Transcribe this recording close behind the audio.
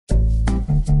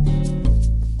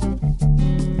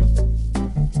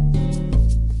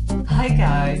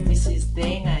guys, this is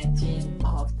day 19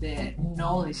 of the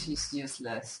Knowledge is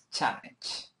Useless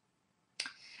challenge.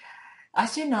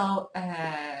 As you know,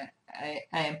 I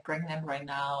am pregnant right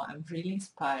now. I'm really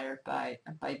inspired by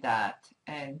that,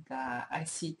 and I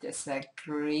see it as a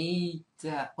great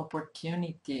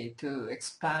opportunity to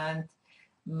expand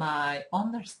my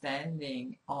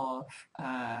understanding of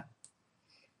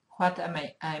what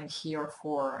I'm here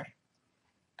for,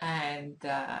 and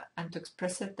to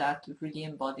express that, to really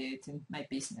embody it in my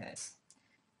business.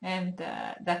 And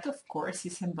that, of course,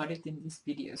 is embodied in these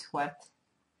videos.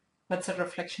 What's a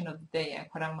reflection of the day and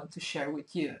what I want to share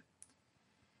with you.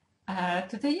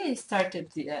 Today I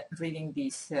started reading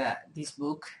this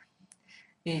book.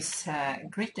 It's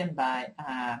written by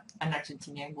an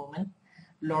Argentinian woman,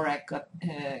 Laura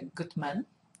Gutman,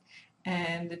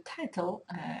 and the title,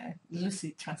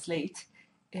 loosely translate,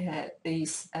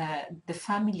 is The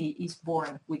Family is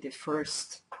Born with the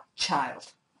First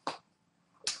Child.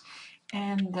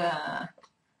 And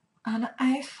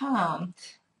I found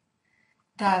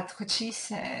that what she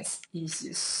says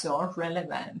is so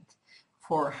relevant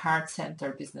for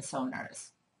heart-centered business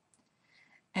owners.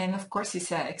 And of course,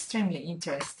 it's extremely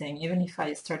interesting. Even if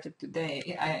I started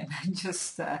today, I'm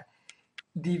just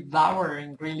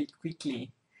devouring really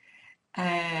quickly.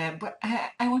 But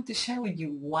I want to share with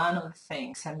you one of the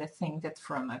things, and the thing that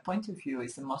from my point of view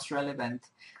is the most relevant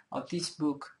of this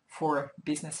book for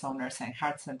business owners and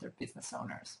heart-centered business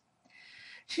owners.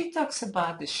 She talks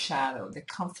about the shadow, the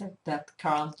concept that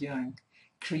Carl Jung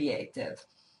created.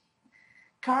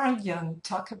 Carl Jung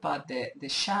talked about the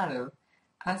shadow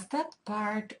as that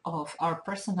part of our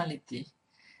personality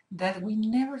that we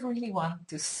never really want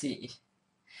to see.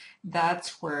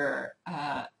 That's where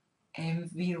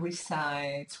envy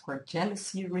resides, where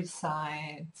jealousy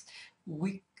resides,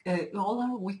 all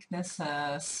our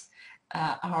weaknesses,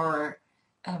 our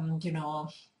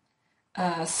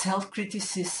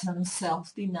self-criticism,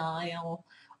 self-denial,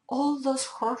 all those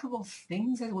horrible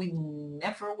things that we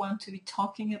never want to be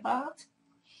talking about,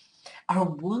 our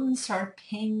wounds, our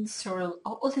pains, or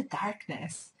all the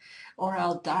darkness, or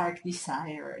our dark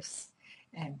desires.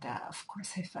 And of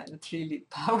course, I find it really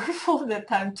powerful that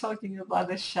I'm talking about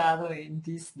the shadow in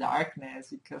this darkness,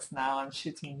 because now I'm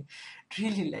shooting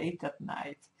really late at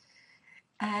night.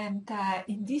 And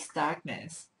in this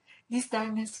darkness,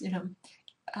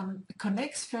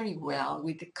 connects very well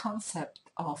with the concept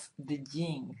of the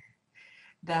yin.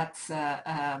 That's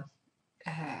the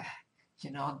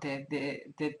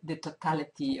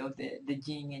totality of the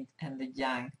yin and the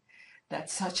yang.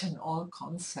 That's such an old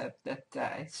concept that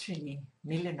it's really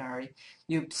millenary.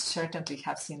 You certainly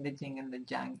have seen the yin and the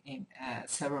yang in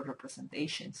several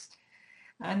representations.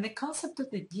 And the concept of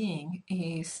the yin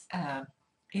is a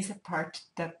part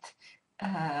that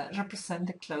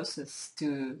represents the closest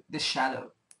to the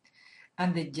shadow.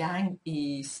 And the yang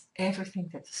is everything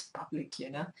that is public,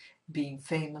 being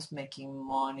famous, making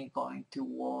money, going to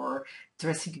war,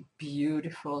 dressing a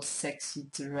beautiful, sexy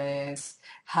dress,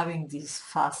 having this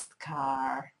fast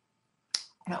car,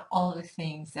 all the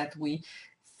things that we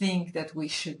think that we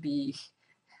should be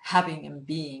having and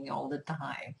being all the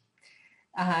time.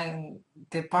 And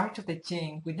the part of the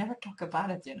yin, we never talk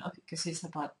about it, because it's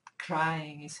about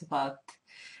crying, it's about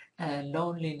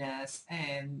loneliness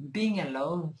and being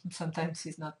alone. Sometimes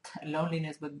it's not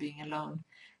loneliness, but being alone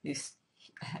is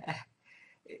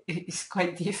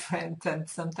quite different, and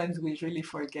sometimes we really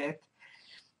forget.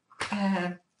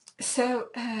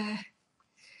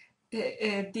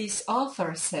 This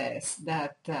author says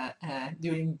that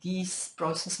during this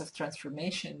process of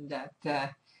transformation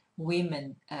that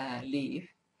women live,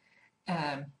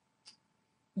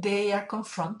 they are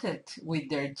confronted with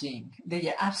their yin. They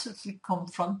are absolutely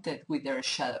confronted with their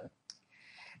shadow.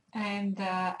 And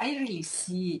I really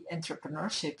see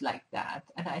entrepreneurship like that.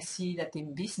 And I see that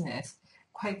in business,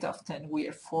 quite often we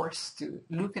are forced to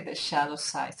look at the shadow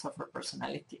sides of our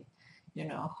personality.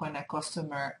 When a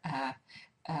customer,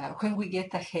 when we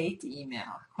get a hate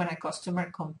email, when a customer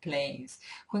complains,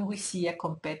 when we see a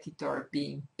competitor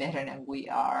being better than we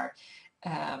are,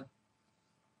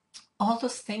 all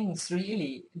those things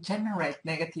really generate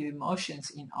negative emotions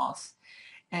in us,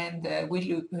 and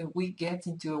we get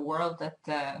into a world that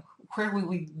where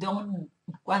we don't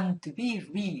want to be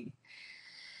really.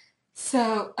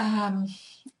 So and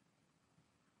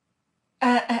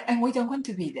we don't want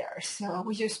to be there, so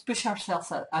we just push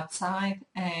ourselves outside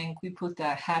and we put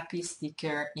a happy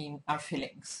sticker in our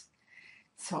feelings.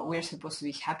 So we're supposed to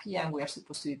be happy, and we are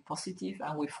supposed to be positive,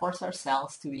 and we force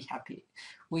ourselves to be happy.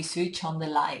 We switch on the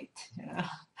light,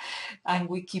 and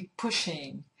we keep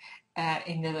pushing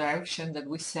in the direction that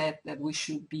we said that we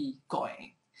should be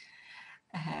going.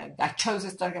 I chose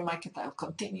a target market. I'll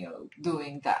continue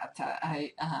doing that.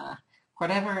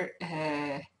 Whatever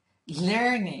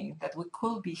learning that we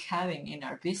could be having in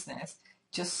our business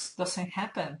just doesn't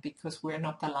happen because we're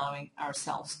not allowing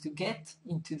ourselves to get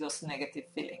into those negative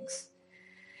feelings.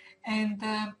 And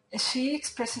she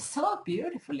expresses so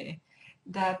beautifully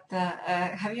that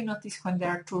have you noticed when there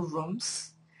are two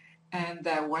rooms and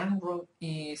one room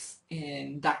is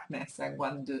in darkness and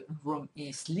one room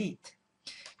is lit?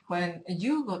 When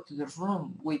you go to the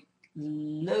room with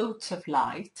loads of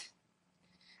light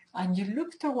and you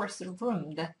look towards the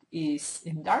room that is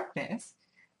in darkness,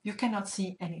 you cannot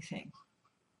see anything.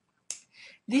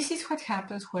 This is what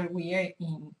happens when we are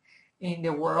in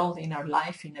the world, in our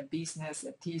life, in a business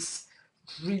that is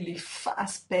really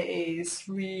fast-paced,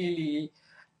 really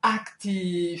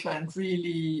active, and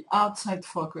really outside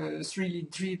focused, really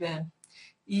driven.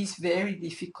 It's very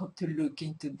difficult to look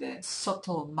into the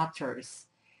subtle matters.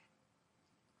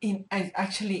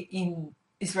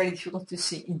 It's very difficult to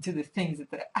see into the things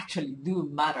that actually do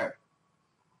matter.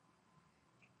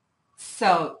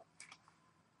 So,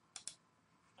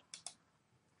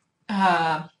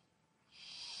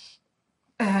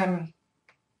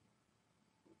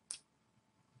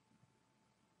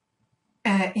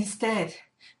 instead,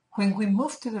 when we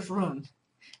move to the room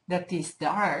that is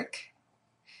dark,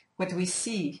 what we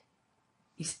see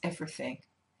is everything.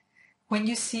 When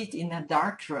you sit in a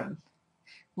dark room,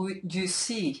 you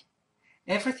see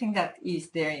everything that is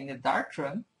there in the dark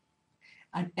room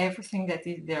and everything that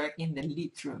is there in the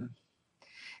lit room.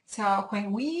 So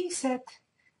when we set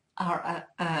our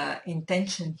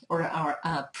intention or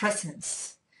our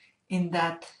presence in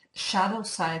that shadow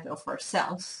side of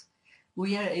ourselves,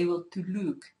 we are able to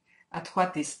look at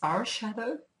what is our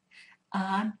shadow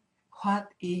and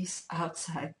what is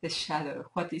outside the shadow,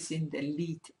 what is in the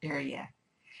lit area.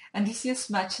 And this just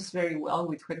matches very well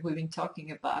with what we've been talking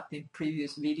about in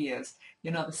previous videos.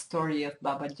 You know, the story of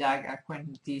Baba Yaga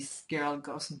when this girl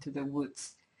goes into the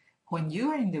woods. When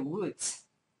you are in the woods,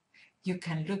 you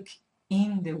can look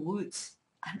in the woods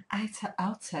and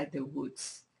outside the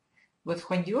woods. But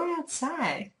when you are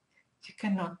outside, you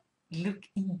cannot look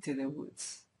into the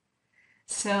woods.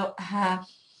 So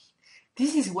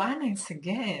this is once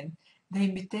again the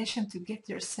invitation to get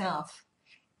yourself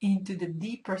into the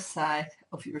deeper side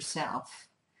of yourself.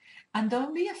 And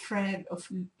don't be afraid of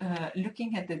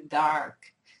looking at the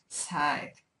dark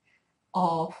side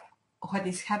of what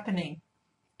is happening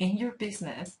in your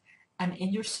business and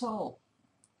in your soul.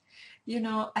 You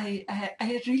know, I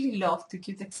really love to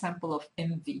give the example of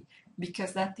envy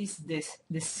because that is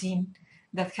the sin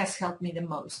that has helped me the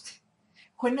most.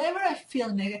 Whenever I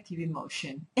feel negative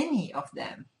emotion, any of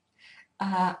them,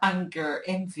 anger,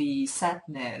 envy,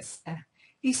 sadness,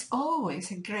 is always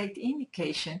a great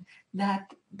indication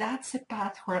that that's a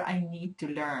path where I need to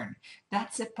learn.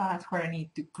 That's a path where I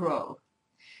need to grow.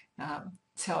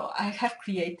 So I have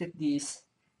created this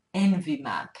envy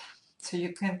map. So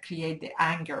you can create the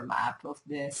anger map of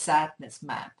the sadness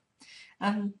map.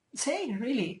 And say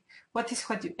really, what is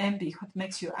what you envy? What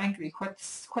makes you angry? What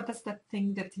is that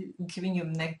thing that is giving you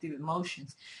negative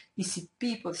emotions? Is it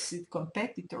people? Is it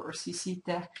competitors? Is it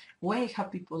the way how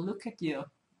people look at you?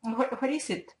 What is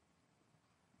it?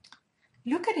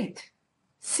 Look at it.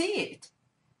 See it.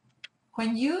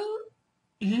 When you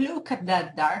look at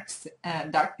that darkness,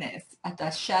 at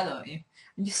that shadow, and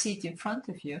you see it in front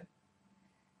of you,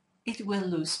 it will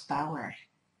lose power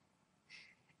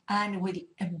and will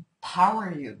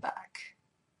empower you back.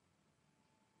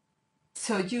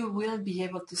 So you will be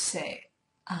able to say,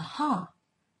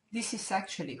 this is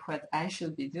actually what I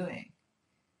should be doing.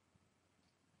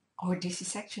 Or this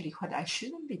is actually what I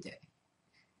shouldn't be doing.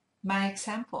 My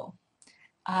example,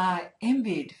 I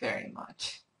envied very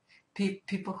much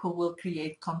people who will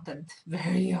create content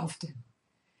very often.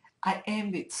 I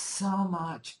envied so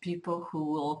much people who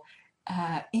will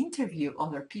interview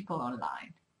other people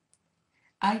online.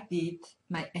 I did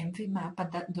my envy map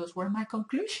and those were my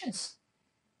conclusions.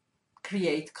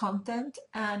 Create content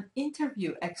and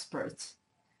interview experts.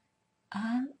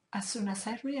 And as soon as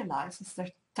I realized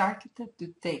I started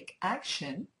to take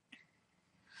action,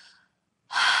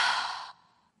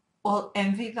 all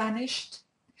envy vanished.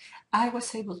 I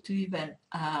was able to even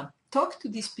talk to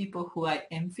these people who I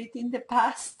envied in the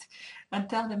past and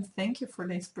tell them thank you for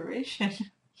the inspiration.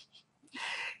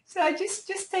 So I just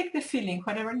take the feeling,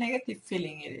 whatever negative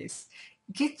feeling it is,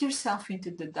 get yourself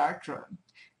into the dark room.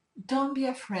 Don't be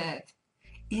afraid.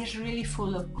 It's really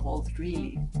full of gold,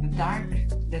 really.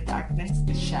 The darkness,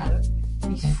 the shadow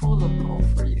is full of gold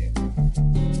for you.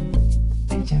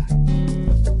 Enjoy.